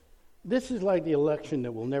This is like the election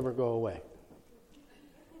that will never go away.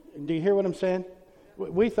 Do you hear what I'm saying?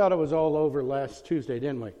 We thought it was all over last Tuesday,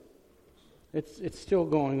 didn't we? It's still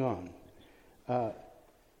going on.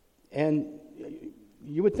 And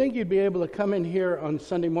you would think you'd be able to come in here on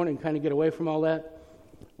Sunday morning and kind of get away from all that.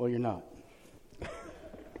 Well, you're not.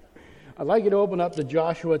 I'd like you to open up to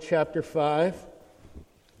Joshua chapter 5.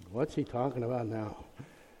 What's he talking about now?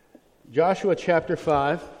 Joshua chapter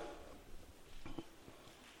 5.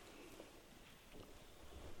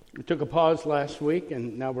 We took a pause last week,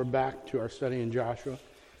 and now we're back to our study in Joshua.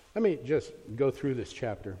 Let me just go through this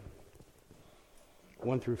chapter,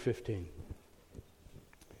 1 through 15.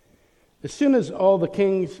 As soon as all the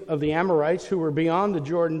kings of the Amorites who were beyond the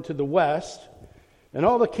Jordan to the west, and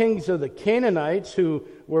all the kings of the Canaanites who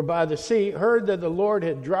were by the sea, heard that the Lord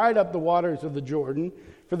had dried up the waters of the Jordan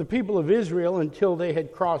for the people of Israel until they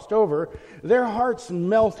had crossed over, their hearts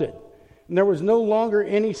melted. And there was no longer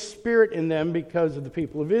any spirit in them because of the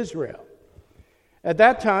people of Israel. At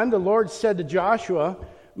that time, the Lord said to Joshua,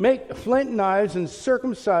 "Make flint knives and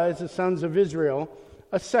circumcise the sons of Israel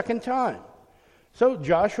a second time." So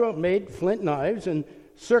Joshua made flint knives and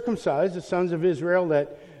circumcised the sons of Israel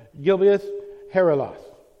at Gibeath Haaraloth.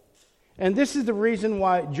 And this is the reason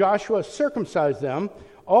why Joshua circumcised them: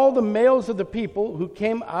 all the males of the people who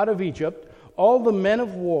came out of Egypt, all the men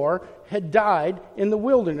of war, had died in the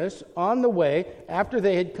wilderness on the way after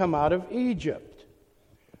they had come out of Egypt.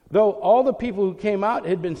 Though all the people who came out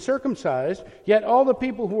had been circumcised, yet all the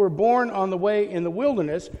people who were born on the way in the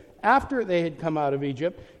wilderness after they had come out of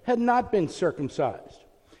Egypt had not been circumcised.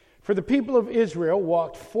 For the people of Israel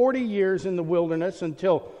walked 40 years in the wilderness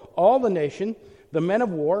until all the nation, the men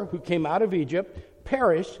of war who came out of Egypt,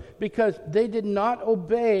 perished because they did not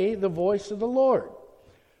obey the voice of the Lord.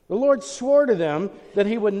 The Lord swore to them that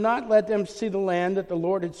he would not let them see the land that the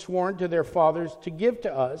Lord had sworn to their fathers to give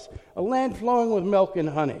to us, a land flowing with milk and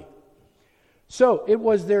honey. So it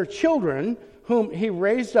was their children whom he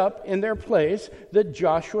raised up in their place that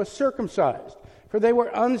Joshua circumcised, for they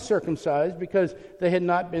were uncircumcised because they had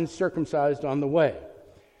not been circumcised on the way.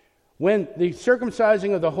 When the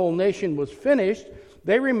circumcising of the whole nation was finished,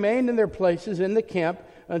 they remained in their places in the camp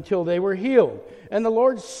until they were healed. And the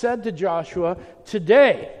Lord said to Joshua,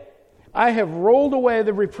 "Today I have rolled away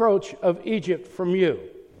the reproach of Egypt from you."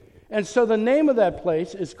 And so the name of that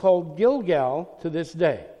place is called Gilgal to this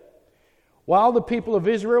day. While the people of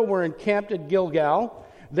Israel were encamped at Gilgal,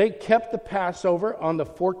 they kept the Passover on the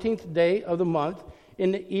 14th day of the month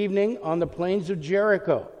in the evening on the plains of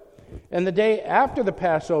Jericho. And the day after the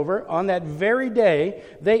Passover, on that very day,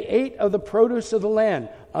 they ate of the produce of the land,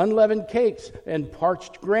 unleavened cakes and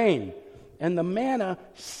parched grain. And the manna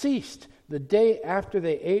ceased the day after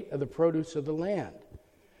they ate of the produce of the land.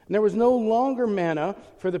 And there was no longer manna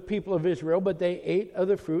for the people of Israel, but they ate of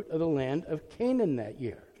the fruit of the land of Canaan that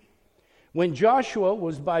year. When Joshua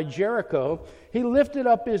was by Jericho, he lifted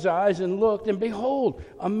up his eyes and looked, and behold,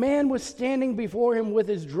 a man was standing before him with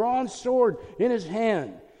his drawn sword in his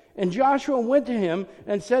hand. And Joshua went to him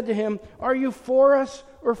and said to him, "Are you for us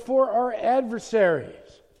or for our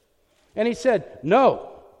adversaries?" And he said, "No,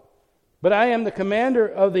 but I am the commander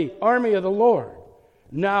of the army of the Lord.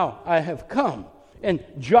 Now I have come." And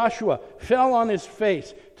Joshua fell on his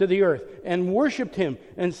face to the earth and worshipped him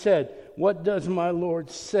and said, "What does my Lord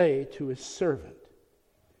say to his servant?"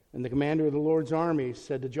 And the commander of the Lord's army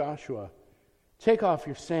said to Joshua, "Take off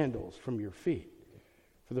your sandals from your feet,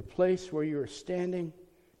 for the place where you are standing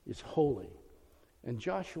is holy." And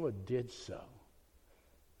Joshua did so.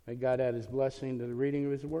 May God add his blessing to the reading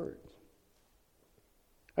of his words.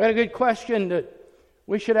 I got a good question that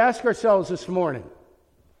we should ask ourselves this morning.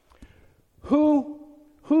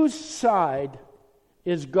 Whose side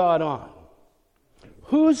is God on?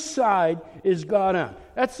 Whose side is God on?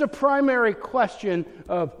 That's the primary question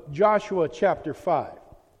of Joshua chapter 5.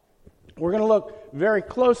 We're going to look very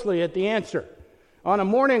closely at the answer. On a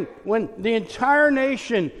morning when the entire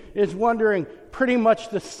nation is wondering pretty much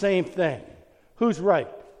the same thing. Who's right?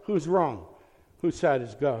 Who's wrong? Whose side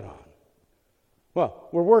is God on? Well,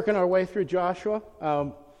 we're working our way through Joshua,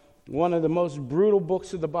 one of the most brutal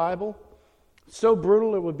books of the Bible. So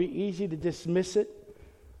brutal it would be easy to dismiss it.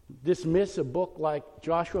 Dismiss a book like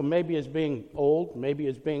Joshua maybe as being old, maybe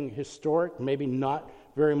as being historic, maybe not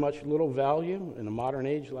very much little value in a modern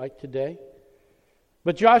age like today.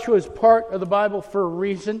 But Joshua is part of the Bible for a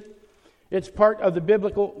reason. It's part of the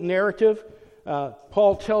biblical narrative.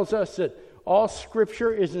 Paul tells us that all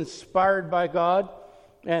Scripture is inspired by God.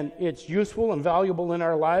 and it's useful and valuable in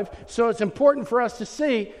our life. So it's important for us to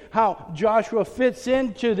see how Joshua fits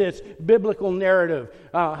into this biblical narrative,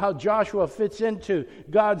 how Joshua fits into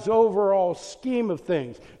God's overall scheme of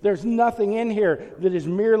things. There's nothing in here that is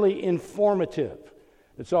merely informative.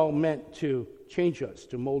 It's all meant to change us,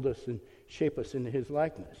 to mold us and shape us into his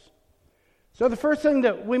likeness. So the first thing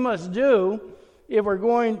that we must do if we're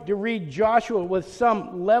going to read Joshua with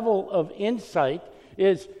some level of insight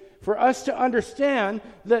is for us to understand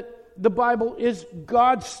that the Bible is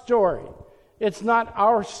God's story. It's not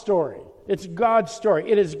our story. It's God's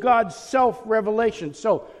story. It is God's self-revelation.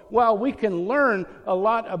 So while we can learn a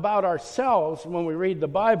lot about ourselves when we read the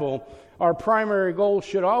Bible, our primary goal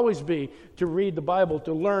should always be to read the Bible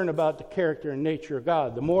to learn about the character and nature of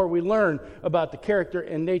God. The more we learn about the character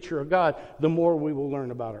and nature of God, the more we will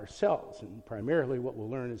learn about ourselves. And primarily what we'll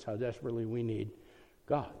learn is how desperately we need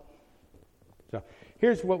God. So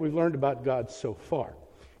here's what we've learned about God so far.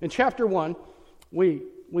 In chapter 1, we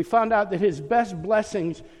found out that his best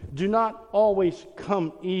blessings do not always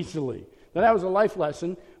come easily. Now that was a life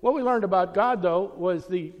lesson. What we learned about God, though, was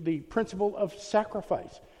the principle of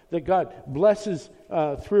sacrifice. That God blesses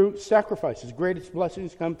through sacrifices. Greatest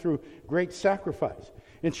blessings come through great sacrifice.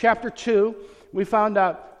 In chapter 2, we found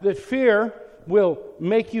out that fear will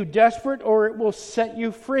make you desperate or it will set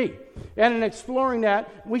you free. And in exploring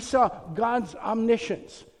that, we saw God's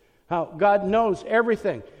omniscience. How God knows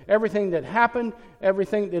everything that happened,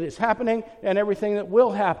 everything that is happening, and everything that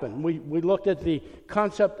will happen. We looked at the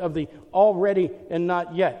concept of the already and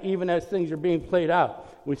not yet, even as things are being played out.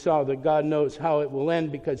 We saw that God knows how it will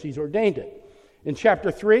end because he's ordained it. In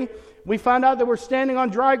chapter 3, we found out that we're standing on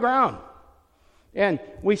dry ground. And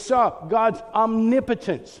we saw God's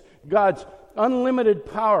omnipotence, God's unlimited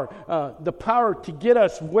power, the power to get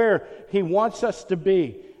us where he wants us to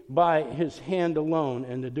be by his hand alone,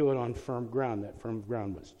 and to do it on firm ground. That firm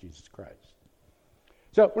ground was Jesus Christ.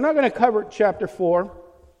 So we're not going to cover chapter 4.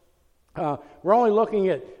 We're only looking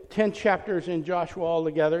at 10 chapters in Joshua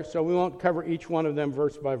altogether, so we won't cover each one of them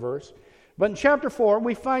verse by verse. But in chapter 4,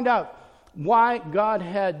 we find out why God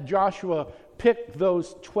had Joshua pick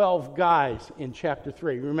those 12 guys in chapter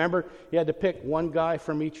 3. Remember, he had to pick one guy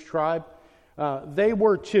from each tribe. They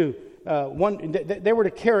were to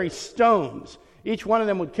carry stones. Each one of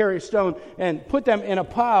them would carry a stone and put them in a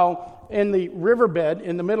pile in the riverbed,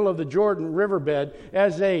 in the middle of the Jordan riverbed,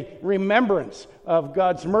 as a remembrance of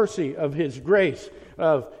God's mercy, of his grace,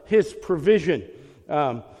 of his provision.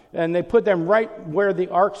 And they put them right where the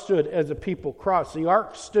ark stood as the people crossed. The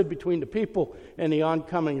ark stood between the people and the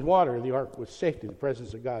oncoming water. The ark was safety. The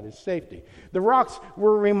presence of God is safety. The rocks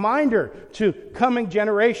were a reminder to coming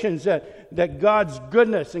generations that God's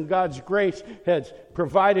goodness and God's grace has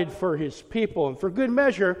provided for his people. And for good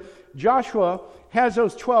measure, Joshua has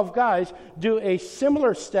those 12 guys do a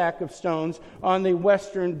similar stack of stones on the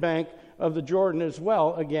western bank of the Jordan as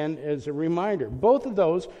well, again, as a reminder. Both of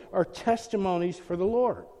those are testimonies for the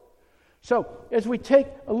Lord. So, as we take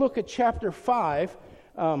a look at chapter 5,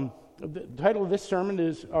 the title of this sermon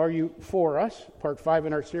is Are You For Us? Part 5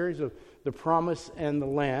 in our series of The Promise and the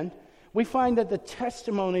Land. We find that the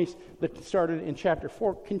testimonies that started in chapter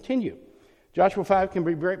 4 continue. Joshua 5 can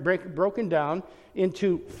be broken down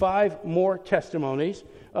into 5 more testimonies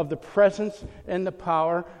of the presence and the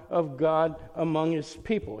power of God among his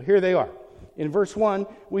people. Here they are. In verse 1,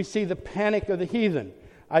 we see the panic of the heathen.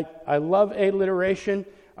 I love alliteration.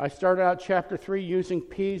 I started out chapter 3 using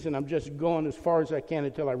P's, and I'm just going as far as I can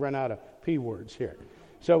until I run out of P words here.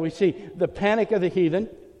 So we see the panic of the heathen.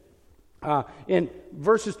 In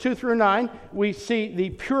verses 2 through 9, we see the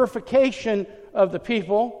purification of the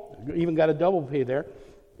people. Even got a double P there.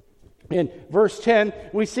 In verse 10,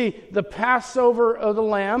 we see the Passover of the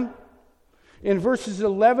Lamb. In verses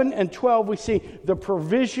 11 and 12, we see the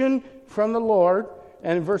provision from the Lord.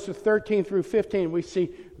 And in verses 13 through 15, we see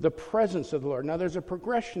the presence of the Lord. Now, there's a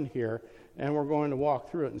progression here, and we're going to walk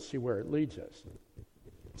through it and see where it leads us.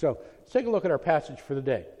 So, let's take a look at our passage for the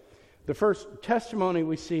day. The first testimony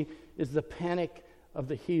we see is the panic of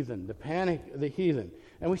the heathen. The panic of the heathen.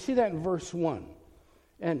 And we see that in verse 1.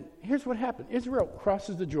 And here's what happened. Israel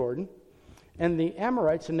crosses the Jordan, and the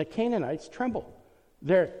Amorites and the Canaanites tremble.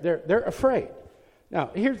 They're afraid. Now,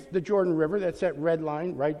 here's the Jordan River. That's that red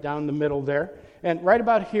line right down the middle there. And right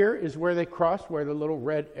about here is where they cross, where the little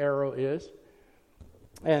red arrow is.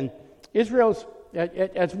 And Israel's,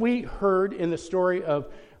 as we heard in the story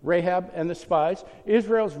of Rahab and the spies,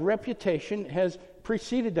 Israel's reputation has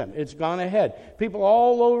preceded them. It's gone ahead. People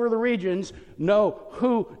all over the regions know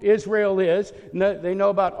who Israel is. They know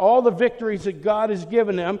about all the victories that God has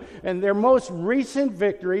given them. And their most recent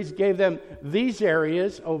victories gave them these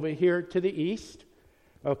areas over here to the east.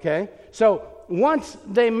 Okay? So once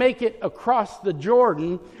they make it across the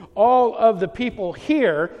Jordan, all of the people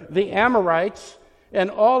here, the Amorites, and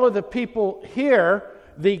all of the people here,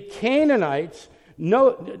 the Canaanites,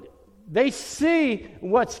 they see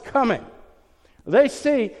what's coming. They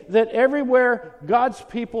see that everywhere God's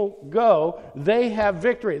people go, they have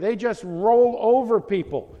victory. They just roll over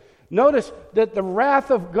people. Notice that the wrath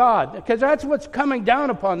of God, because that's what's coming down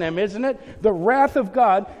upon them, isn't it? The wrath of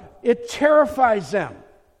God, it terrifies them.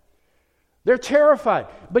 They're terrified.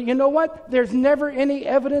 But you know what? There's never any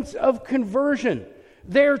evidence of conversion.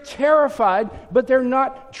 They're terrified, but they're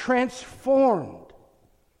not transformed.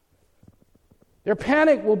 Their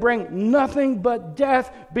panic will bring nothing but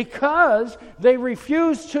death because they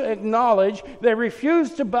refuse to acknowledge, they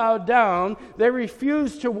refuse to bow down, they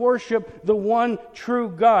refuse to worship the one true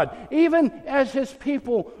God, even as his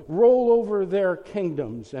people roll over their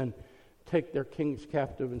kingdoms and take their kings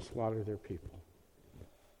captive and slaughter their people.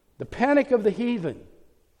 The panic of the heathen.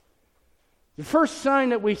 The first sign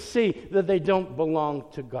that we see that they don't belong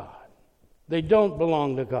to God. They don't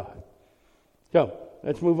belong to God. So,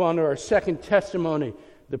 let's move on to our second testimony,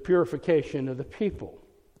 the purification of the people.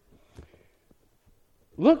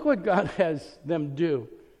 Look what God has them do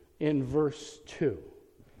in verse 2.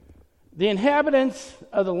 The inhabitants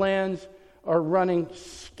of the lands are running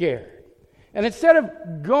scared. And instead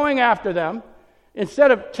of going after them,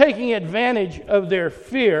 instead of taking advantage of their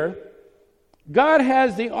fear, God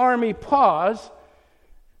has the army pause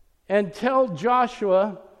and tell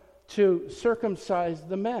Joshua to circumcise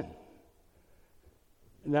the men.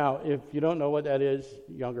 Now, if you don't know what that is,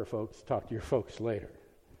 younger folks, talk to your folks later.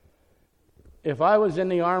 If I was in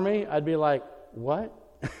the army, I'd be like, what?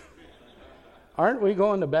 Aren't we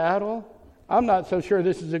going to battle? I'm not so sure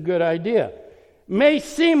this is a good idea. May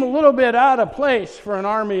seem a little bit out of place for an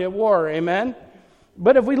army at war, amen?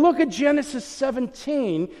 But if we look at Genesis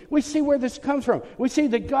 17, we see where this comes from. We see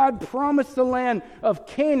that God promised the land of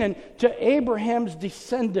Canaan to Abraham's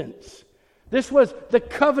descendants. This was the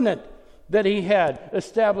covenant that he had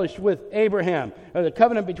established with Abraham, or the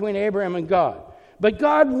covenant between Abraham and God. But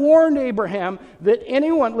God warned Abraham that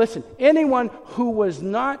anyone who was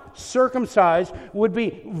not circumcised would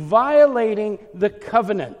be violating the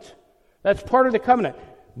covenant. That's part of the covenant.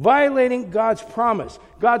 Violating God's promise.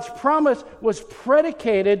 God's promise was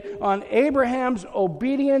predicated on Abraham's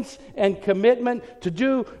obedience and commitment to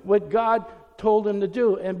do what God told him to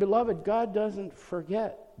do. And beloved, God doesn't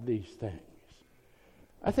forget these things.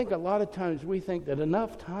 I think a lot of times we think that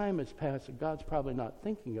enough time has passed that God's probably not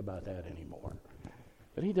thinking about that anymore.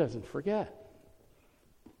 But he doesn't forget.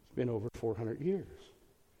 It's been over 400 years.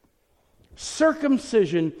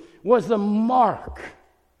 Circumcision was the mark.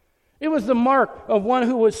 It was the mark of one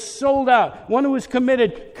who was sold out, one who was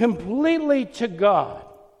committed completely to God,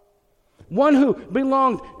 one who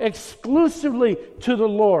belonged exclusively to the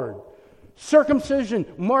Lord. Circumcision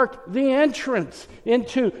marked the entrance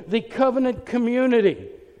into the covenant community.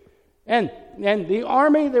 And the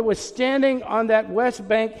army that was standing on that west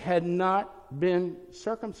bank had not been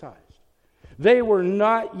circumcised. They were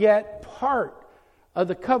not yet part of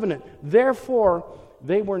the covenant. Therefore,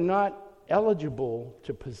 they were not eligible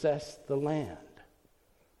to possess the land.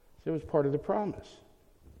 So it was part of the promise.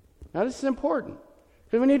 Now this is important,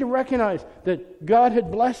 because we need to recognize that God had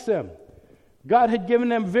blessed them. God had given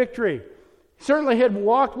them victory. He certainly had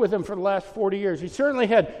walked with them for the last 40 years. He certainly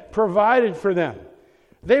had provided for them.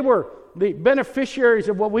 They were the beneficiaries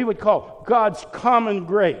of what we would call God's common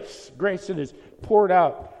grace, grace that is poured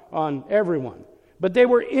out on everyone. But they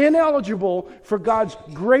were ineligible for God's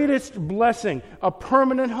greatest blessing, a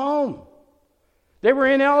permanent home. They were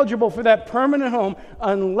ineligible for that permanent home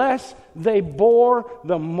unless they bore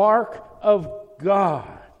the mark of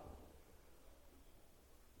God.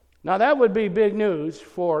 Now that would be big news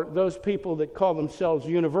for those people that call themselves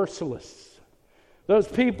universalists. Those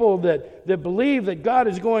people that believe that God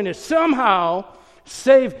is going to somehow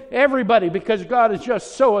save everybody because God is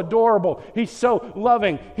just so adorable. He's so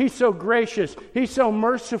loving. He's so gracious. He's so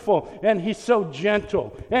merciful. And He's so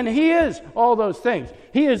gentle. And He is all those things.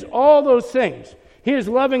 He is all those things. He is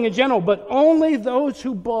loving and gentle, but only those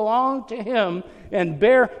who belong to Him and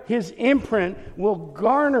bear His imprint will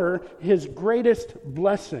garner His greatest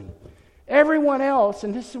blessing. Everyone else,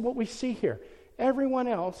 and this is what we see here, everyone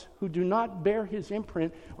else who do not bear His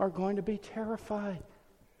imprint are going to be terrified.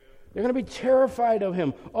 They're going to be terrified of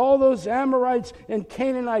Him. All those Amorites and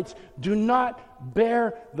Canaanites do not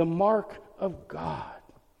bear the mark of God.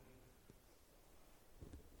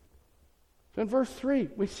 So in verse 3,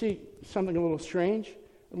 we see something a little strange,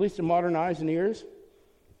 at least in modern eyes and ears.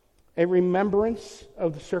 A remembrance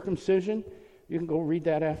of the circumcision. You can go read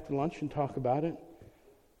that after lunch and talk about it.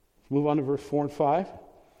 Move on to verse 4 and 5.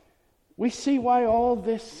 We see why all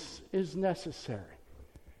this is necessary.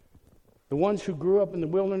 The ones who grew up in the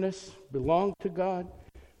wilderness belonged to God,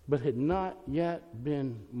 but had not yet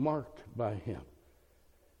been marked by Him.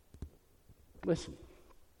 Listen,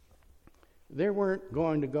 they weren't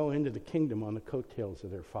going to go into the kingdom on the coattails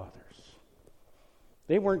of their fathers.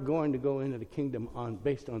 They weren't going to go into the kingdom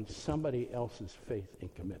based on somebody else's faith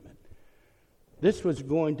and commitment. This was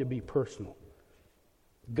going to be personal.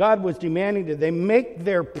 God was demanding that they make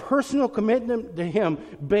their personal commitment to Him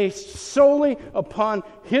based solely upon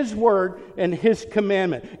His word and His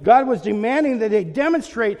commandment. God was demanding that they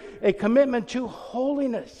demonstrate a commitment to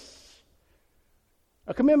holiness.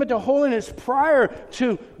 A commitment to holiness prior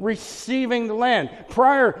to receiving the land,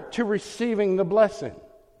 prior to receiving the blessing.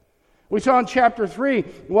 We saw in chapter 3,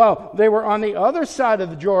 while they were on the other side of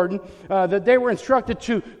the Jordan, that they were instructed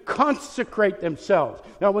to consecrate themselves.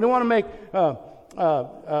 Now, we don't want to make we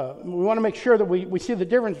want to make sure that we see the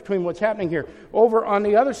difference between what's happening here. Over on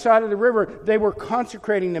the other side of the river, they were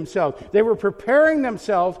consecrating themselves. They were preparing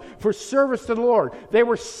themselves for service to the Lord. They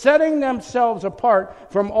were setting themselves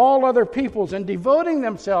apart from all other peoples and devoting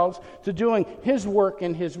themselves to doing His work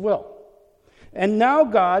and His will. And now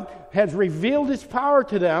God has revealed His power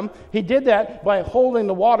to them. He did that by holding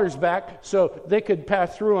the waters back so they could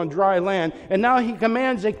pass through on dry land. And now He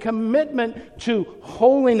commands a commitment to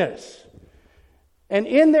holiness. And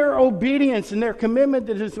in their obedience and their commitment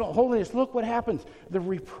to His holiness, look what happens. The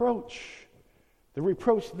reproach,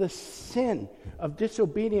 the sin of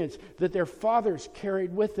disobedience that their fathers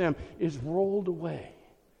carried with them is rolled away.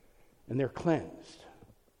 And they're cleansed.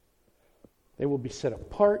 They will be set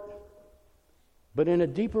apart, but in a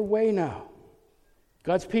deeper way now.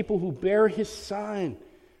 God's people who bear His sign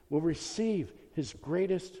will receive His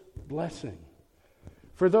greatest blessing.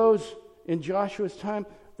 For those in Joshua's time,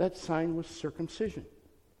 that sign was circumcision.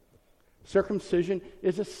 Circumcision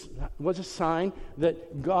was a sign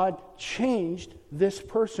that God changed this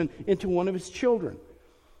person into one of His children.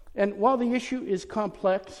 And while the issue is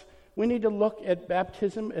complex, we need to look at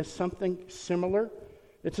baptism as something similar.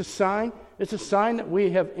 It's a sign that we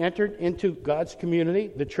have entered into God's community,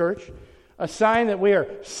 the church. A sign that we are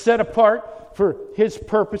set apart for His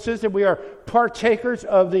purposes, that we are partakers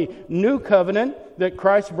of the new covenant that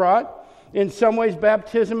Christ brought. In some ways,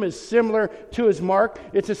 baptism is similar to His mark.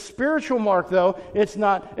 It's a spiritual mark, though. It's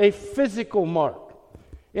not a physical mark.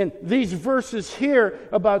 In these verses here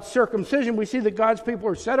about circumcision, we see that God's people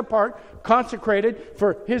are set apart, consecrated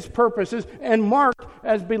for His purposes, and marked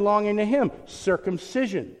as belonging to Him.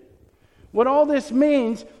 Circumcision. What all this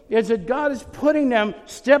means is that God is putting them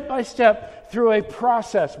step by step through a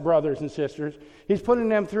process, brothers and sisters. He's putting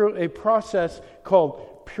them through a process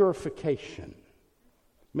called purification,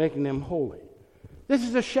 making them holy. This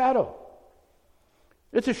is a shadow.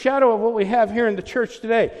 It's a shadow of what we have here in the church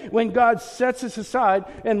today. When God sets us aside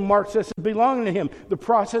and marks us as belonging to Him, the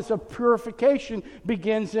process of purification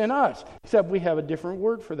begins in us. Except we have a different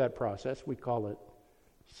word for that process. We call it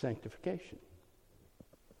sanctification.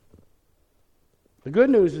 The good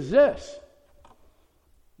news is this.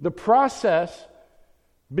 The process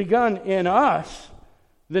begun in us,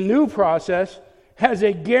 the new process, has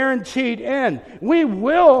a guaranteed end. We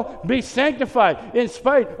will be sanctified in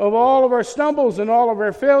spite of all of our stumbles and all of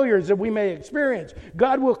our failures that we may experience.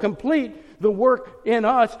 God will complete the work in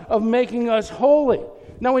us of making us holy.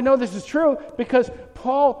 Now we know this is true because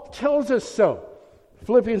Paul tells us so.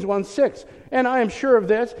 Philippians 1:6. And I am sure of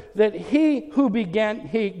this, that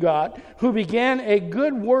God, who began a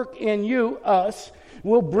good work in you, us,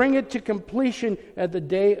 will bring it to completion at the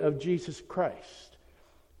day of Jesus Christ.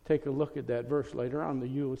 Take a look at that verse later on. The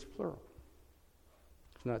you is plural.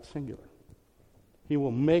 It's not singular. He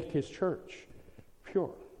will make His church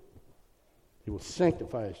pure. He will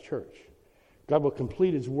sanctify His church. God will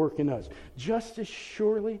complete His work in us just as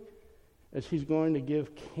surely as He's going to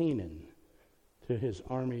give Canaan to His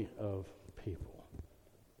army of people.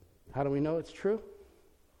 How do we know it's true?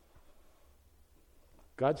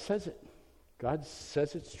 God says it. God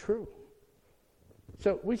says it's true.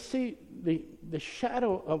 So we see the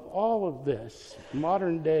shadow of all of this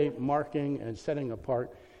modern day marking and setting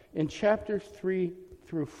apart in chapters 3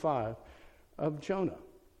 through 5 of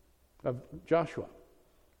Joshua.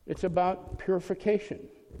 It's about purification.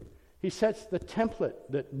 He sets the template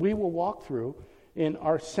that we will walk through in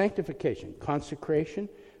our sanctification, consecration,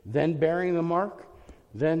 then bearing the mark,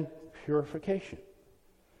 then purification.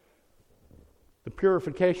 The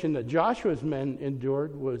purification that Joshua's men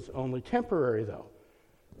endured was only temporary, though.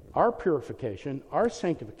 Our purification, our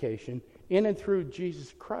sanctification, in and through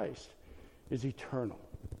Jesus Christ, is eternal.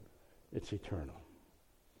 It's eternal.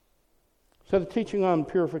 So the teaching on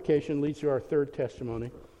purification leads to our third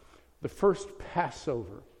testimony, the first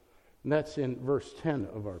Passover. And that's in verse 10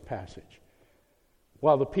 of our passage.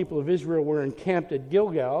 While the people of Israel were encamped at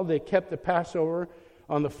Gilgal, they kept the Passover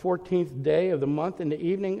on the 14th day of the month in the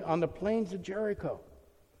evening on the plains of Jericho.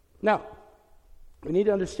 Now, we need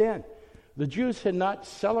to understand, the Jews had not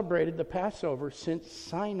celebrated the Passover since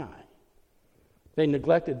Sinai. They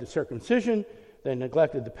neglected the circumcision. They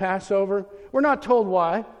neglected the Passover. We're not told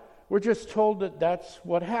why. We're just told that that's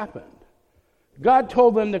what happened. God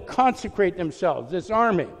told them to consecrate themselves, this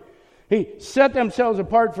army. He set themselves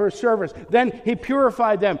apart for a service. Then He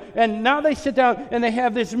purified them. And now they sit down and they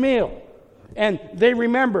have this meal. And they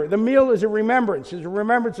remember. The meal is a remembrance. It's a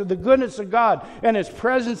remembrance of the goodness of God and His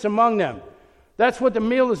presence among them. That's what the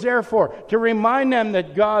meal is there for, to remind them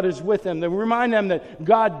that God is with them, to remind them that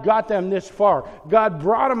God got them this far. God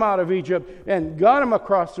brought them out of Egypt and got them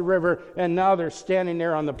across the river, and now they're standing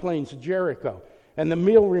there on the plains of Jericho. And the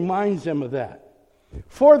meal reminds them of that.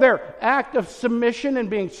 For their act of submission and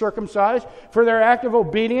being circumcised, for their act of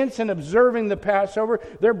obedience and observing the Passover,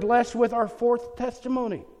 they're blessed with our fourth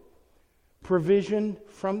testimony, provision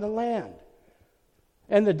from the land.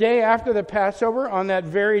 And the day after the Passover, on that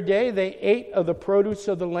very day, they ate of the produce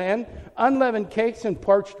of the land, unleavened cakes and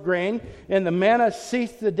parched grain. And the manna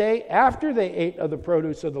ceased the day after they ate of the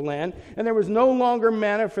produce of the land. And there was no longer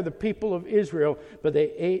manna for the people of Israel, but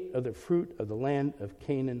they ate of the fruit of the land of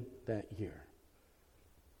Canaan that year.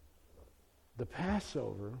 The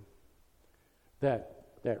Passover, that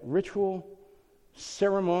ritual,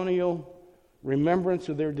 ceremonial remembrance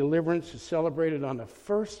of their deliverance, is celebrated on the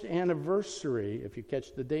first anniversary, if you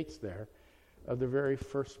catch the dates there, of the very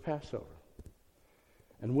first Passover.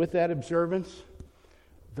 And with that observance,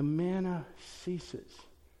 the manna ceases.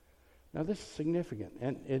 Now this is significant,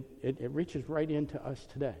 and it reaches right into us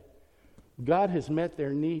today. God has met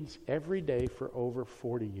their needs every day for over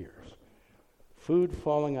 40 years. Food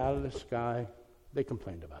falling out of the sky, they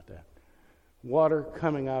complained about that. Water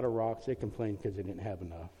coming out of rocks, they complained because they didn't have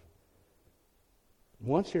enough.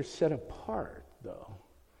 Once they're set apart, though,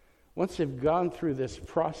 once they've gone through this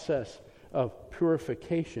process of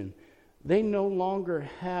purification, they no longer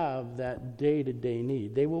have that day-to-day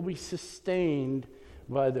need. They will be sustained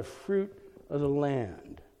by the fruit of the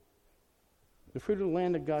land. The fruit of the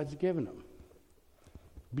land that God's given them.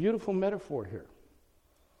 Beautiful metaphor here.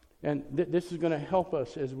 And this is going to help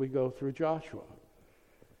us as we go through Joshua.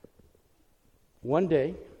 One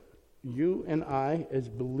day, you and I, as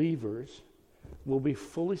believers, will be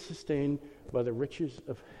fully sustained by the riches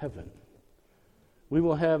of heaven. We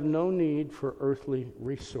will have no need for earthly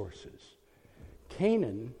resources.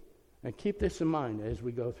 Canaan, and keep this in mind as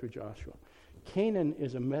we go through Joshua, Canaan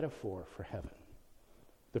is a metaphor for heaven.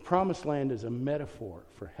 The promised land is a metaphor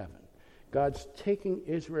for heaven. God's taking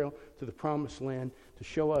Israel to the promised land to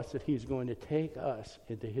show us that He's going to take us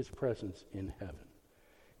into His presence in heaven.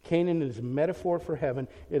 Canaan is a metaphor for heaven.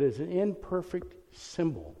 It is an imperfect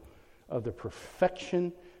symbol of the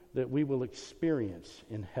perfection that we will experience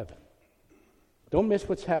in heaven. Don't miss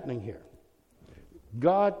what's happening here.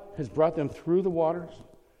 God has brought them through the waters.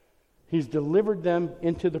 He's delivered them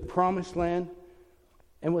into the promised land.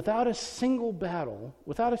 And without a single battle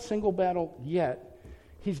yet,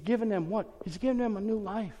 He's given them what? He's given them a new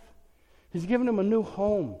life. He's given them a new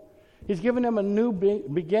home. He's given them a new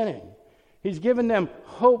beginning. He's given them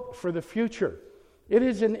hope for the future. It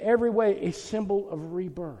is in every way a symbol of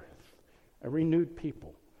rebirth, a renewed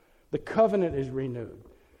people. The covenant is renewed.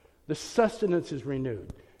 The sustenance is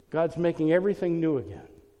renewed. God's making everything new again.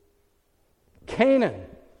 Canaan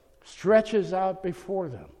stretches out before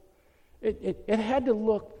them. It had to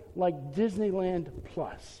look like Disneyland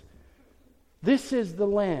Plus. This is the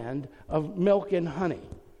land of milk and honey.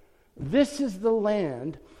 This is the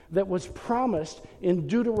land that was promised in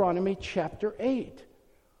Deuteronomy chapter 8.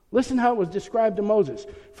 Listen how it was described to Moses.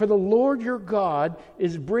 For the Lord your God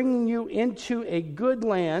is bringing you into a good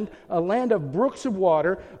land, a land of brooks of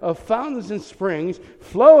water, of fountains and springs,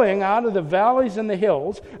 flowing out of the valleys and the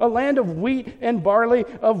hills, a land of wheat and barley,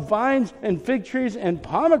 of vines and fig trees and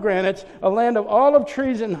pomegranates, a land of olive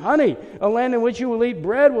trees and honey, a land in which you will eat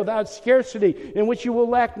bread without scarcity, in which you will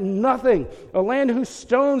lack nothing, a land whose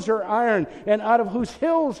stones are iron, and out of whose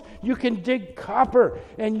hills you can dig copper,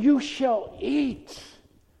 and you shall eat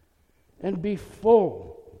and be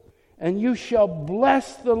full, and you shall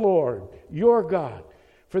bless the Lord your God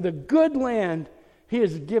for the good land He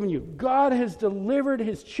has given you. God has delivered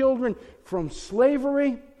His children from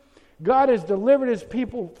slavery. God has delivered his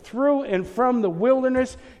people through and from the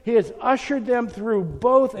wilderness. He has ushered them through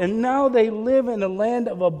both, and now they live in a land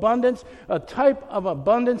of abundance, a type of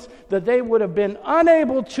abundance that they would have been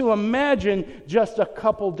unable to imagine just a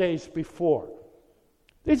couple days before.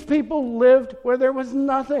 These people lived where there was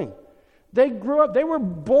nothing. They grew up, they were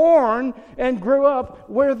born and grew up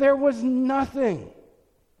where there was nothing.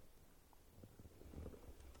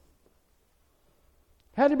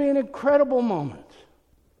 Had to be an incredible moment.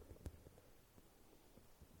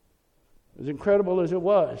 As incredible as it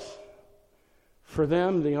was for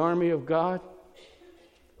them, the army of God,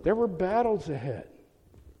 there were battles ahead.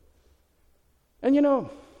 And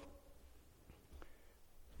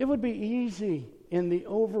it would be easy in the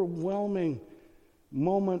overwhelming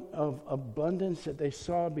moment of abundance that they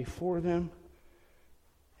saw before them.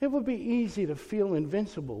 It would be easy to feel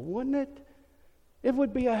invincible, wouldn't it? It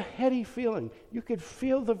would be a heady feeling. You could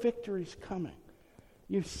feel the victories coming.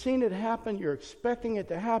 You've seen it happen. You're expecting it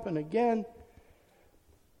to happen again.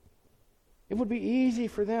 It would be easy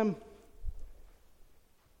for them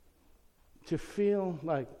to feel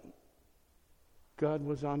like God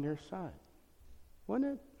was on their side,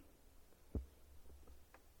 wouldn't it?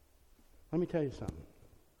 Let me tell you something.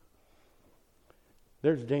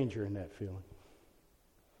 There's danger in that feeling.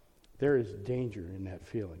 There is danger in that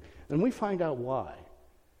feeling. And we find out why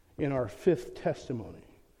in our fifth testimony,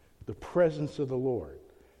 the presence of the Lord.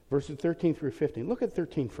 Verses 13 through 15. Look at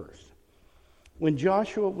 13 first. When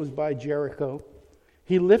Joshua was by Jericho,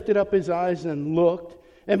 he lifted up his eyes and looked,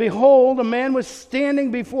 and behold, a man was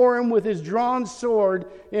standing before him with his drawn sword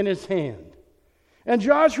in his hand. And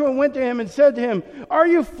Joshua went to him and said to him, "Are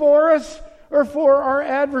you for us or for our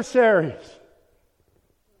adversaries?"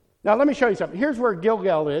 Now let me show you something. Here's where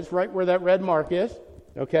Gilgal is, right where that red mark is.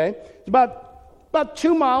 Okay? It's about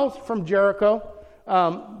 2 miles from Jericho.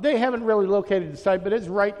 They haven't really located the site, but it's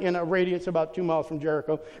right in a radius about 2 miles from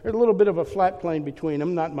Jericho. There's a little bit of a flat plain between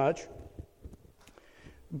them, not much.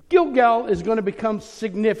 Gilgal is going to become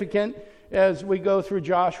significant as we go through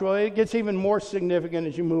Joshua. It gets even more significant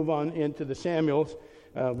as you move on into the Samuels.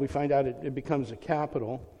 We find out it becomes a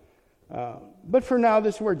capital. But for now,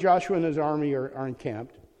 this is where Joshua and his army are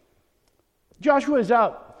encamped. Joshua is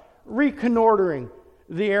out reconnoitering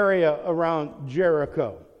the area around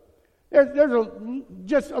Jericho. There's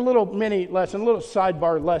just a little mini lesson, a little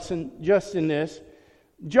sidebar lesson just in this.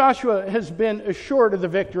 Joshua has been assured of the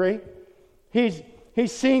victory. He's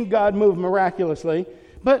seen God move miraculously,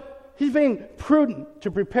 but he's being prudent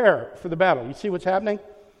to prepare for the battle. You see what's happening?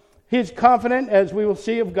 He's confident, as we will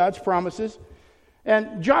see, of God's promises.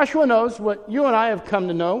 And Joshua knows what you and I have come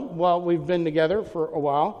to know while we've been together for a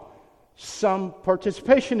while. Some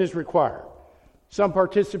participation is required. Some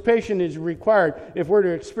participation is required if we're to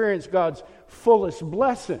experience God's fullest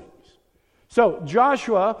blessings. So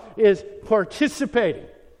Joshua is participating.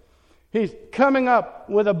 He's coming up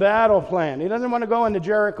with a battle plan. He doesn't want to go into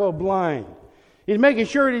Jericho blind. He's making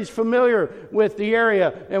sure he's familiar with the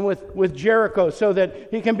area and with Jericho so that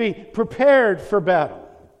he can be prepared for battle.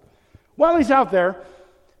 While he's out there,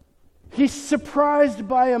 he's surprised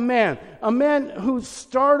by a man who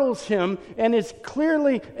startles him and is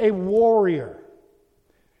clearly a warrior.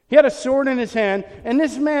 He had a sword in his hand, and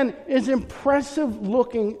this man is impressive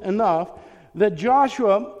looking enough that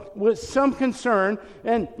Joshua, with some concern,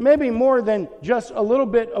 and maybe more than just a little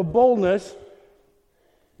bit of boldness,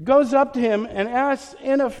 goes up to him and asks,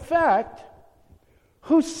 in effect,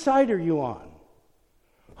 whose side are you on?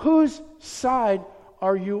 Whose side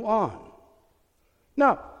are you on?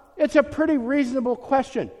 Now, it's a pretty reasonable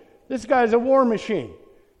question. This guy's a war machine.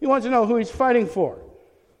 He wants to know who he's fighting for.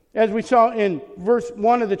 As we saw in verse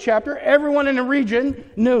 1 of the chapter, everyone in the region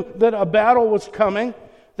knew that a battle was coming.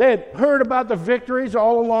 They had heard about the victories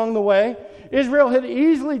all along the way. Israel had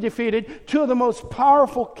easily defeated two of the most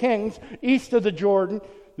powerful kings east of the Jordan,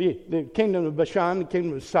 the kingdom of Bashan, the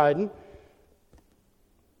kingdom of Sidon.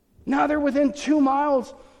 Now they're within 2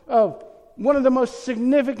 miles of one of the most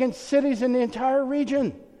significant cities in the entire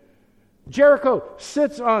region. Jericho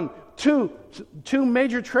sits on two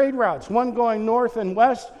major trade routes, one going north and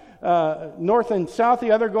west, north and south,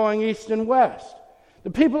 the other going east and west. The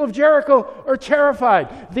people of Jericho are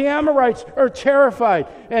terrified. The Amorites are terrified.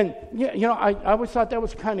 And, I always thought that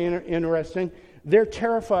was kind of interesting. They're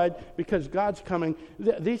terrified because God's coming.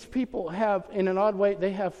 These people have, in an odd way,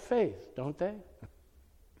 they have faith, don't they?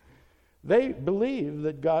 They believe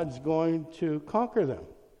that God's going to conquer them.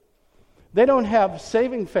 They don't have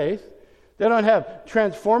saving faith. They don't have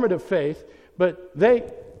transformative faith, but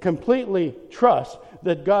they completely trust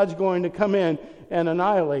that God's going to come in and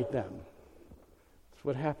annihilate them. That's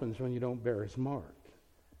what happens when you don't bear his mark.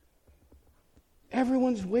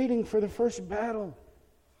 Everyone's waiting for the first battle.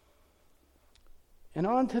 And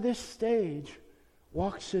onto this stage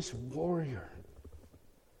walks this warrior.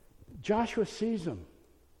 Joshua sees him.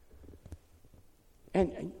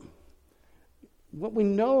 And what we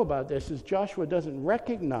know about this is Joshua doesn't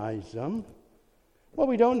recognize them. What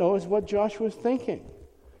we don't know is what Joshua's thinking.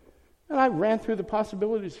 And I ran through the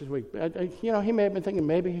possibilities this week. He may have been thinking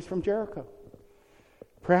maybe he's from Jericho.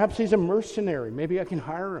 Perhaps he's a mercenary. Maybe I can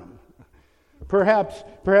hire him.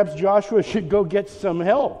 Perhaps Joshua should go get some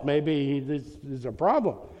help. Maybe this is a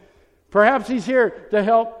problem. Perhaps he's here to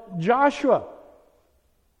help Joshua.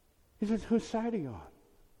 He says, whose side are you on?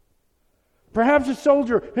 Perhaps a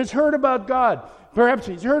soldier has heard about God. Perhaps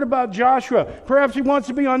he's heard about Joshua. Perhaps he wants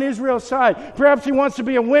to be on Israel's side. Perhaps he wants to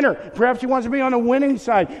be a winner. Perhaps he wants to be on a winning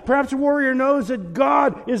side. Perhaps a warrior knows that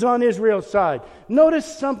God is on Israel's side. Notice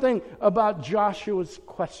something about Joshua's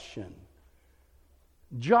question.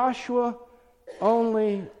 Joshua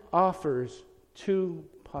only offers two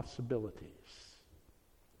possibilities.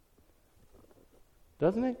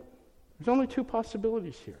 Doesn't it? There's only two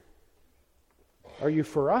possibilities here. Are you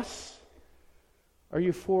for us? Are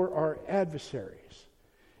you for our adversaries?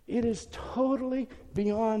 It is totally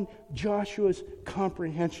beyond Joshua's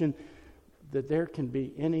comprehension that there can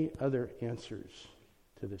be any other answers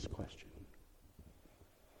to this question.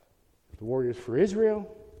 If the warrior's for Israel,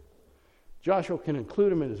 Joshua can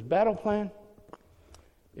include him in his battle plan.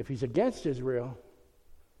 If he's against Israel,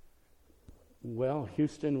 well,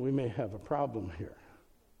 Houston, we may have a problem here.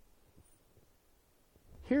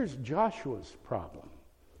 Here's Joshua's problem.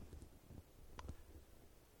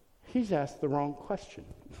 He's asked the wrong question.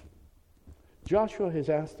 Joshua has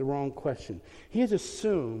asked the wrong question. He has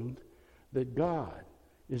assumed that God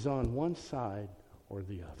is on one side or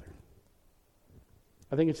the other.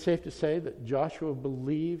 I think it's safe to say that Joshua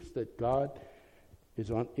believes that God is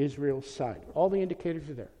on Israel's side. All the indicators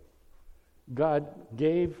are there. God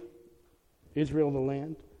gave Israel the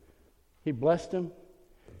land. He blessed them.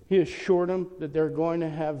 He assured them that they're going to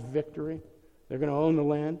have victory. They're going to own the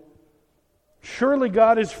land. Surely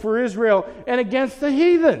God is for Israel and against the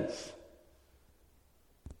heathens.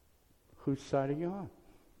 Whose side are you on?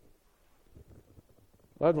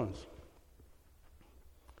 Loved ones,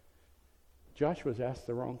 Joshua's asked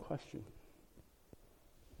the wrong question.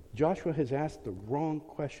 Joshua has asked the wrong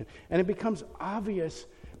question. And it becomes obvious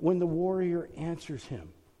when the warrior answers him.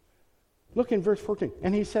 Look in verse 14.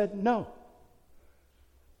 And he said, no.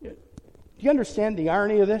 Do you understand the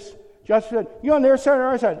irony of this? Joshua said, you on their side or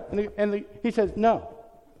our side? And he says, no.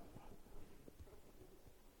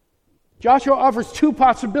 Joshua offers two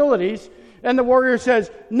possibilities, and the warrior says,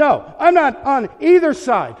 no, I'm not on either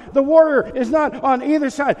side. The warrior is not on either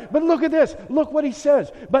side. But look at this. Look what he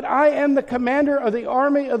says. But I am the commander of the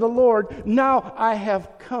army of the Lord. Now I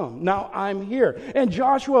have come. Now I'm here. And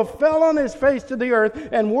Joshua fell on his face to the earth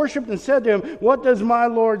and worshipped and said to him, what does my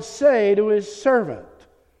Lord say to his servant?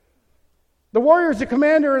 The warrior is the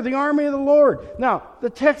commander of the army of the Lord. Now, the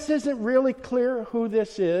text isn't really clear who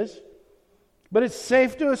this is, but it's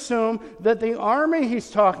safe to assume that the army he's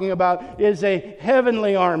talking about is a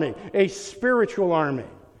heavenly army, a spiritual army.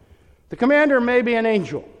 The commander may be an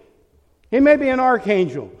angel. He may be an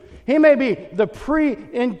archangel. He may be the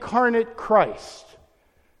pre-incarnate Christ.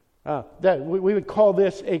 That we would call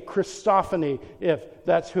this a Christophany if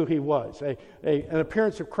that's who he was, an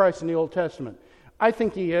appearance of Christ in the Old Testament. I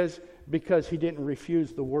think he is, because he didn't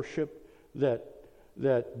refuse the worship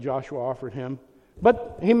that Joshua offered him.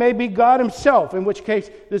 But he may be God himself, in which case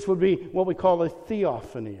this would be what we call a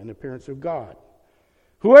theophany, an appearance of God.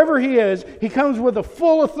 Whoever he is, he comes with the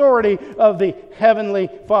full authority of the Heavenly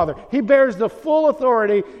Father. He bears the full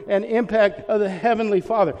authority and impact of the Heavenly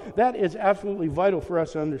Father. That is absolutely vital for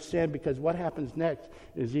us to understand, because what happens next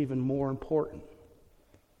is even more important.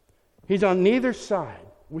 He's on neither side.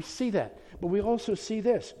 We see that. But we also see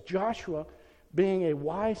this. Joshua, being a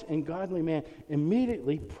wise and godly man,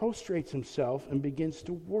 immediately prostrates himself and begins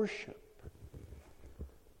to worship.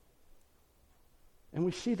 And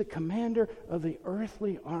we see the commander of the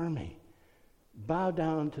earthly army bow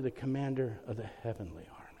down to the commander of the heavenly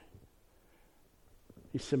army.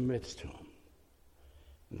 He submits to him.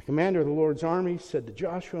 And the commander of the Lord's army said to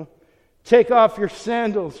Joshua, take off your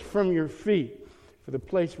sandals from your feet, for the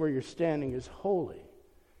place where you're standing is holy.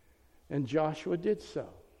 And Joshua did so.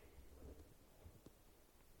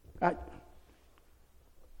 I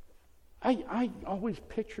always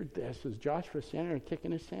pictured this as Joshua standing there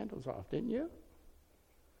kicking his sandals off, didn't you?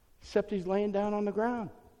 Except he's laying down on the ground.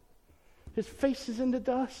 His face is in the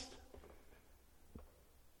dust.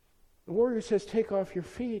 The warrior says, take off your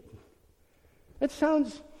feet. That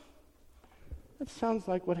sounds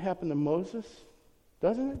like what happened to Moses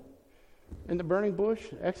doesn't it? In the burning bush,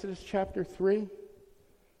 Exodus chapter 3.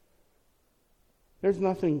 There's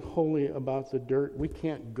nothing holy about the dirt. We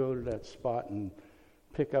can't go to that spot and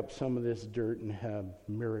pick up some of this dirt and have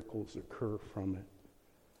miracles occur from it.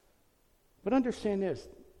 But understand this,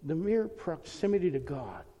 the mere proximity to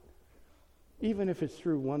God, even if it's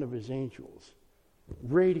through one of his angels,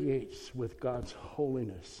 radiates with God's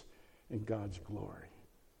holiness and God's glory.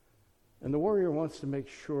 And the warrior wants to make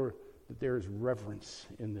sure that there is reverence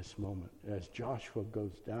in this moment as Joshua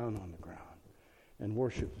goes down on the ground and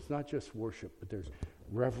worship. It's not just worship, but there's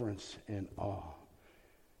reverence and awe.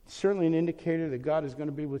 It's certainly an indicator that God is going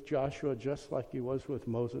to be with Joshua just like he was with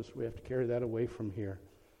Moses. We have to carry that away from here.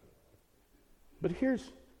 But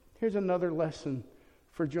here's another lesson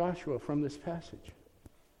for Joshua from this passage.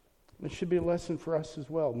 It should be a lesson for us as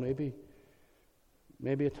well, maybe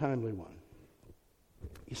a timely one.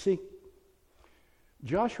 You see,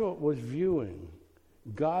 Joshua was viewing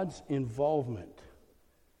God's involvement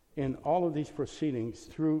in all of these proceedings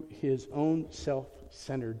through his own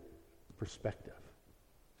self-centered perspective.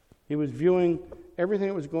 He was viewing everything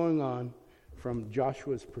that was going on from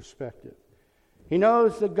Joshua's perspective. He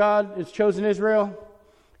knows that God has chosen Israel.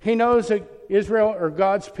 He knows that Israel are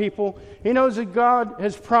God's people. He knows that God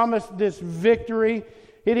has promised this victory.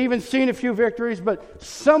 He'd even seen a few victories, but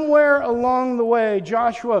somewhere along the way,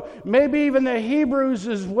 Joshua, maybe even the Hebrews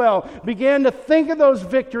as well, began to think of those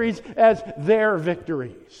victories as their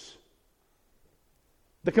victories.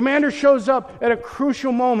 The commander shows up at a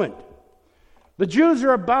crucial moment. The Jews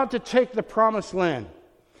are about to take the promised land.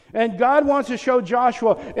 And God wants to show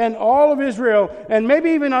Joshua and all of Israel, and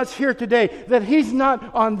maybe even us here today, that he's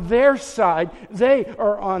not on their side, they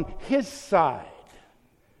are on his side.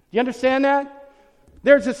 You understand that?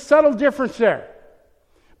 There's a subtle difference there.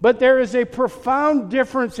 But there is a profound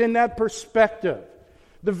difference in that perspective.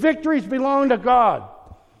 The victories belong to God.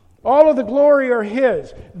 All of the glory are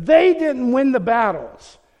his. They didn't win the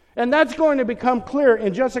battles. And that's going to become clear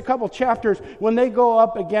in just a couple chapters when they go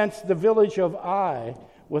up against the village of Ai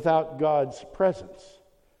without God's presence.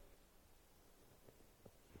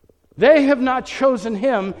 They have not chosen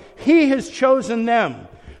him. He has chosen them.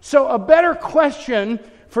 So a better question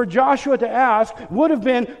for Joshua to ask would have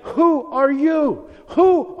been, who are you?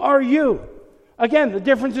 Who are you? Again, the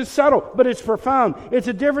difference is subtle, but it's profound. It's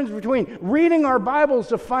a difference between reading our Bibles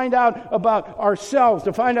to find out about ourselves,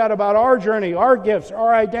 to find out about our journey, our gifts,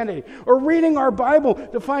 our identity, or reading our Bible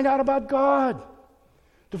to find out about God,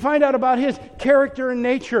 to find out about his character and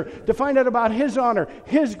nature, to find out about his honor,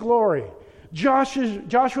 his glory.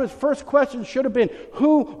 Joshua's first question should have been,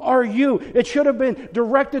 who are you? It should have been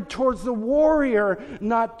directed towards the warrior,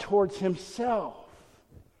 not towards himself.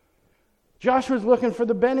 Joshua's looking for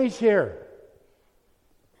the bennies here.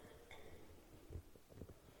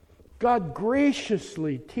 God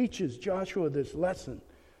graciously teaches Joshua this lesson.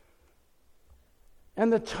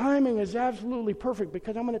 And the timing is absolutely perfect,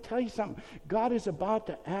 because I'm going to tell you something. God is about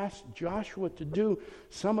to ask Joshua to do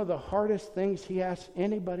some of the hardest things he asks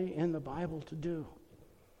anybody in the Bible to do.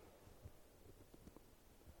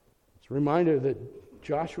 It's a reminder that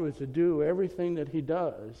Joshua is to do everything that he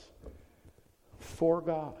does for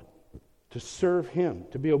God, to serve him,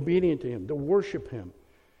 to be obedient to him, to worship him,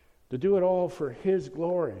 to do it all for his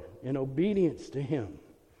glory in obedience to him.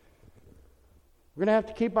 We're going to have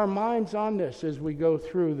to keep our minds on this as we go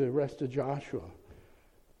through the rest of Joshua.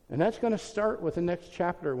 And that's going to start with the next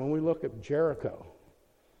chapter when we look at Jericho.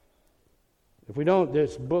 If we don't,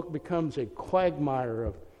 this book becomes a quagmire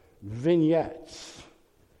of vignettes.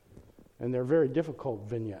 And they're very difficult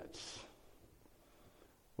vignettes.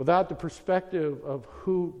 Without the perspective of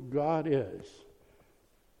who God is.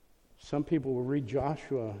 Some people will read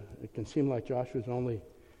Joshua. It can seem like Joshua's only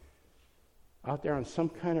out there on some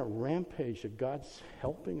kind of rampage that God's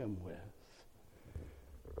helping him with.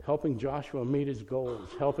 Helping Joshua meet his goals.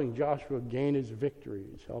 Helping Joshua gain his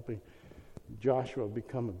victories. Helping Joshua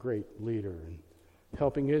become a great leader. And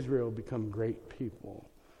helping Israel become great people.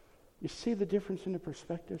 You see the difference in the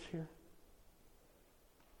perspectives here?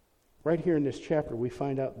 Right here in this chapter, we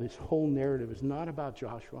find out this whole narrative is not about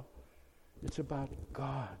Joshua. It's about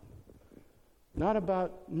God. Not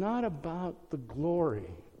about the glory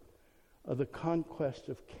of the conquest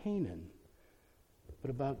of Canaan,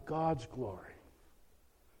 but about God's glory.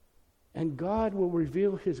 And God will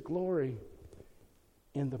reveal his glory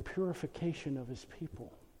in the purification of his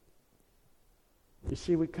people. You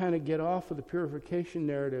see, we kind of get off of the purification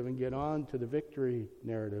narrative and get on to the victory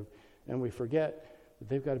narrative, and we forget that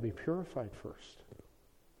they've got to be purified first.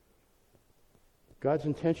 God's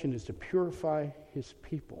intention is to purify his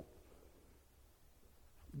people.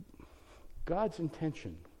 God's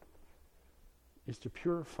intention is to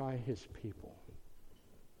purify his people.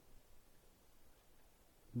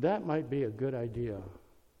 That might be a good idea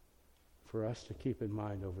for us to keep in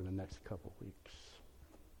mind over the next couple weeks.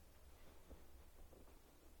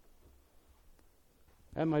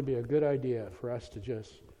 That might be a good idea for us to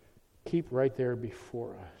just keep right there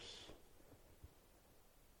before us.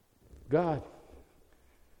 God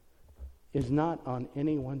is not on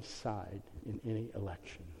anyone's side in any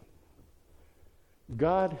election.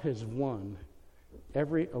 God has won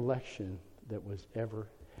every election that was ever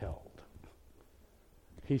held.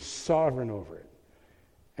 He's sovereign over it.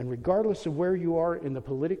 And regardless of where you are in the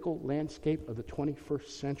political landscape of the 21st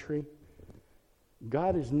century,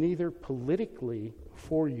 God is neither politically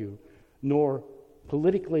for you nor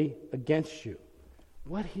politically against you.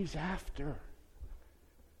 What he's after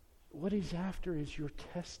is your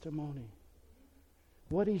testimony.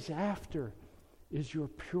 What he's after is your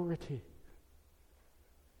purity.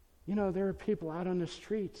 You know, there are people out on the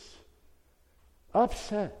streets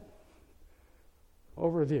upset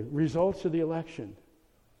over the results of the election.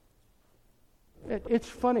 It's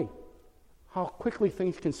funny how quickly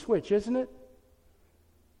things can switch, isn't it?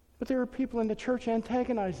 But there are people in the church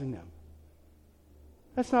antagonizing them.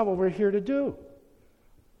 That's not what we're here to do.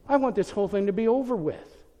 I want this whole thing to be over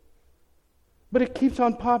with. But it keeps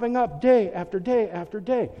on popping up day after day after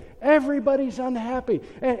day. Everybody's unhappy.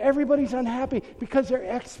 And everybody's unhappy because their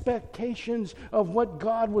expectations of what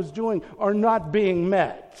God was doing are not being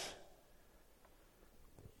met.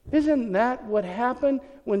 Isn't that what happened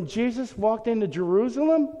when Jesus walked into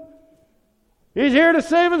Jerusalem? He's here to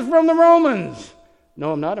save us from the Romans.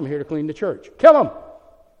 No, I'm not. I'm here to clean the church. Kill him.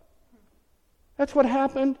 That's what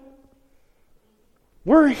happened.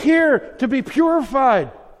 We're here to be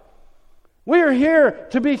purified. We are here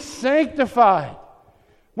to be sanctified.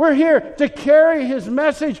 We're here to carry his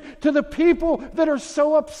message to the people that are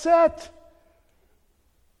so upset.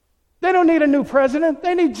 They don't need a new president.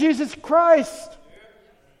 They need Jesus Christ.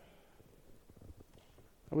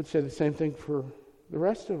 I would say the same thing for the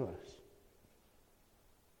rest of us.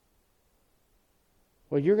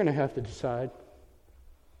 Well, you're going to have to decide.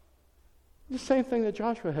 The same thing that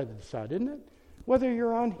Joshua had to decide, isn't it? Whether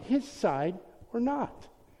you're on his side or not.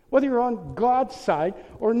 Whether you're on God's side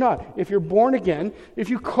or not. If you're born again, if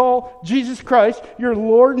you call Jesus Christ your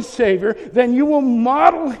Lord and Savior, then you will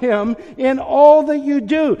model him in all that you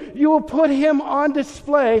do. You will put him on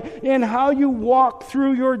display in how you walk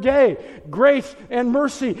through your day. Grace and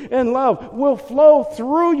mercy and love will flow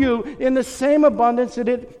through you in the same abundance that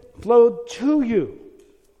it flowed to you.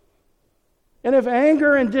 And if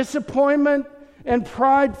anger and disappointment and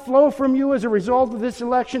pride flow from you as a result of this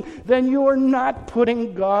election, then you are not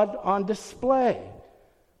putting God on display.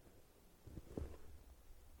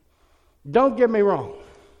 Don't get me wrong.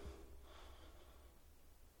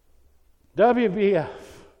 WBF,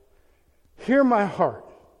 hear my heart.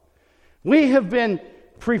 We have been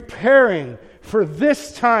preparing for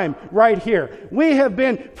this time right here. We have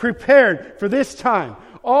been prepared for this time.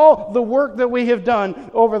 All the work that we have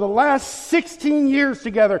done over the last 16 years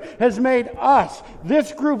together has made us,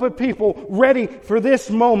 this group of people, ready for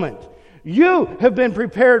this moment. You have been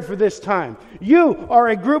prepared for this time. You are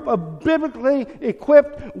a group of biblically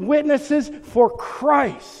equipped witnesses for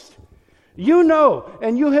Christ. You know,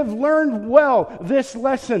 and you have learned well this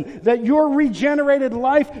lesson, that your regenerated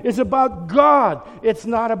life is about God. It's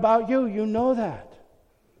not about you. You know that.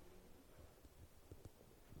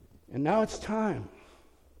 And now it's time.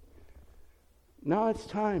 Now it's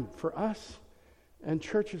time for us and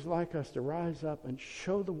churches like us to rise up and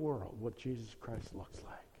show the world what Jesus Christ looks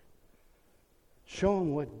like. Show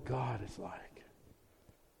them what God is like.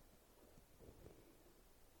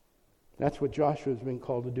 That's what Joshua has been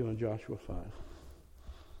called to do in Joshua 5.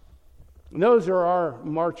 And those are our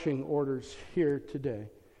marching orders here today.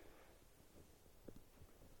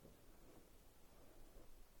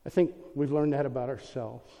 I think we've learned that about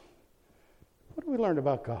ourselves. What have we learned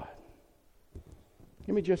about God?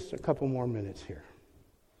 Give me just a couple more minutes here.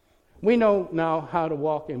 We know now how to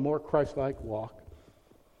walk a more Christ-like walk.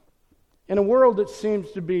 In a world that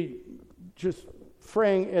seems to be just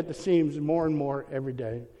fraying at the seams more and more every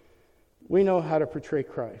day, we know how to portray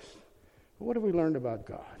Christ. But what have we learned about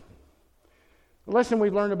God? The lesson we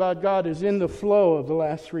learned about God is in the flow of the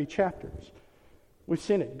last 3 chapters. We've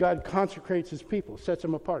seen it. God consecrates his people, sets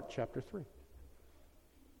them apart, chapter 3.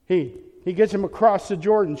 He gets them across the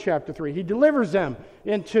Jordan, chapter 3. He delivers them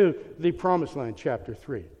into the promised land, chapter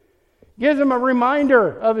 3. Gives them a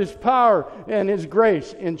reminder of his power and his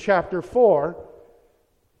grace in chapter 4.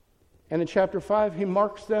 And in chapter 5, he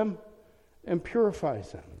marks them and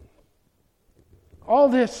purifies them. All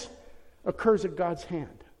this occurs at God's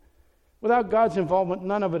hand. Without God's involvement,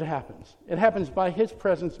 none of it happens. It happens by His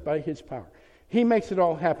presence, by His power. He makes it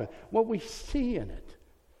all happen. What we see in it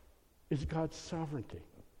is God's sovereignty,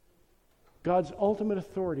 God's ultimate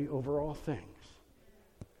authority over all things.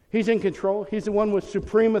 He's in control. He's the one with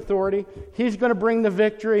supreme authority. He's going to bring the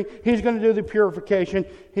victory. He's going to do the purification.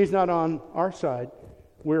 He's not on our side.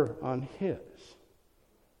 We're on His.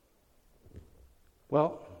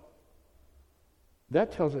 Well,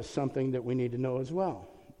 that tells us something that we need to know as well.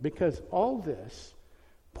 Because all this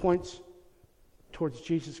points towards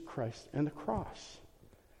Jesus Christ and the cross.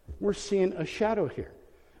 We're seeing a shadow here.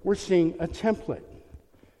 We're seeing a template.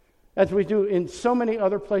 As we do in so many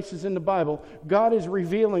other places in the Bible, God is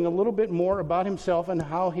revealing a little bit more about Himself and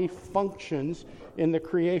how He functions in the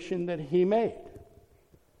creation that He made.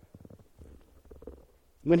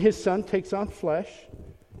 When His Son takes on flesh,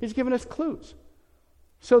 He's given us clues.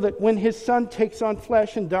 So that when His Son takes on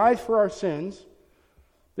flesh and dies for our sins,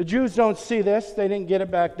 the Jews don't see this. They didn't get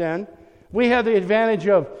it back then. We have the advantage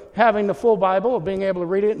of having the full Bible, of being able to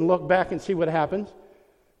read it and look back and see what happens.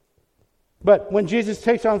 But when Jesus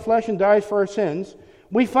takes on flesh and dies for our sins,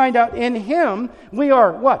 we find out in Him we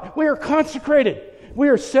are what? We are consecrated. We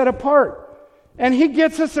are set apart. And He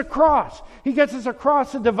gets us across. He gets us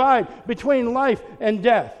across the divide between life and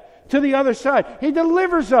death to the other side. He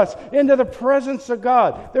delivers us into the presence of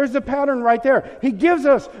God. There's the pattern right there. He gives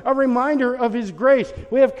us a reminder of His grace.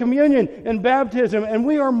 We have communion and baptism, and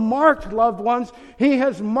we are marked, loved ones. He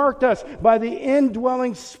has marked us by the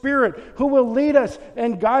indwelling Spirit who will lead us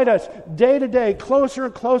and guide us day to day, closer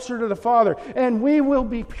and closer to the Father. And we will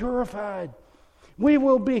be purified. We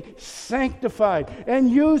will be sanctified and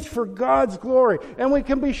used for God's glory. And we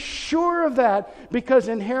can be sure of that because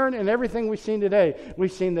inherent in everything we've seen today,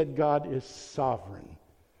 we've seen that God is sovereign.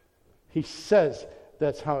 He says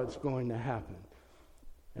that's how it's going to happen.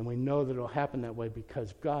 And we know that it'll happen that way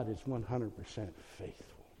because God is 100%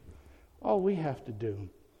 faithful. All we have to do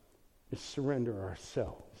is surrender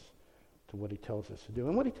ourselves to what He tells us to do.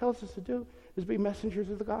 And what He tells us to do is be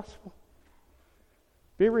messengers of the gospel.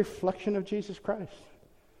 Be a reflection of Jesus Christ.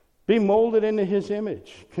 Be molded into His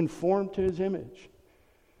image. Conform to His image.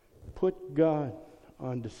 Put God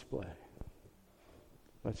on display.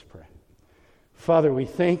 Let's pray. Father, we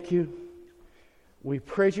thank You. We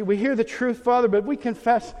praise You. We hear the truth, Father, but we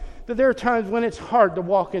confess that there are times when it's hard to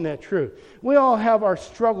walk in that truth. We all have our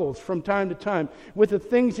struggles from time to time with the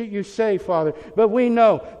things that You say, Father, but we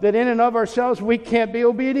know that in and of ourselves we can't be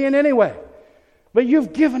obedient anyway. But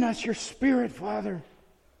You've given us Your Spirit, Father.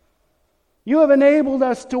 You have enabled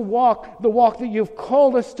us to walk the walk that You've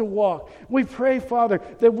called us to walk. We pray, Father,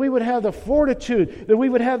 that we would have the fortitude, that we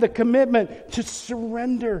would have the commitment to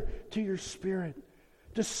surrender to Your Spirit,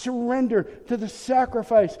 to surrender to the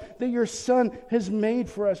sacrifice that Your Son has made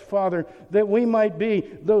for us, Father, that we might be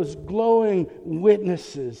those glowing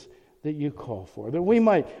witnesses that You call for, that we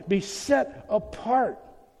might be set apart,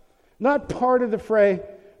 not part of the fray,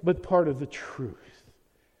 but part of the truth.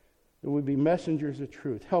 That we be messengers of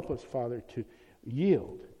truth. Help us, Father, to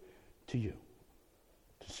yield to You,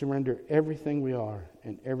 to surrender everything we are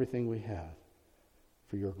and everything we have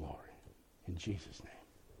for Your glory. In Jesus'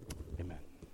 name, amen.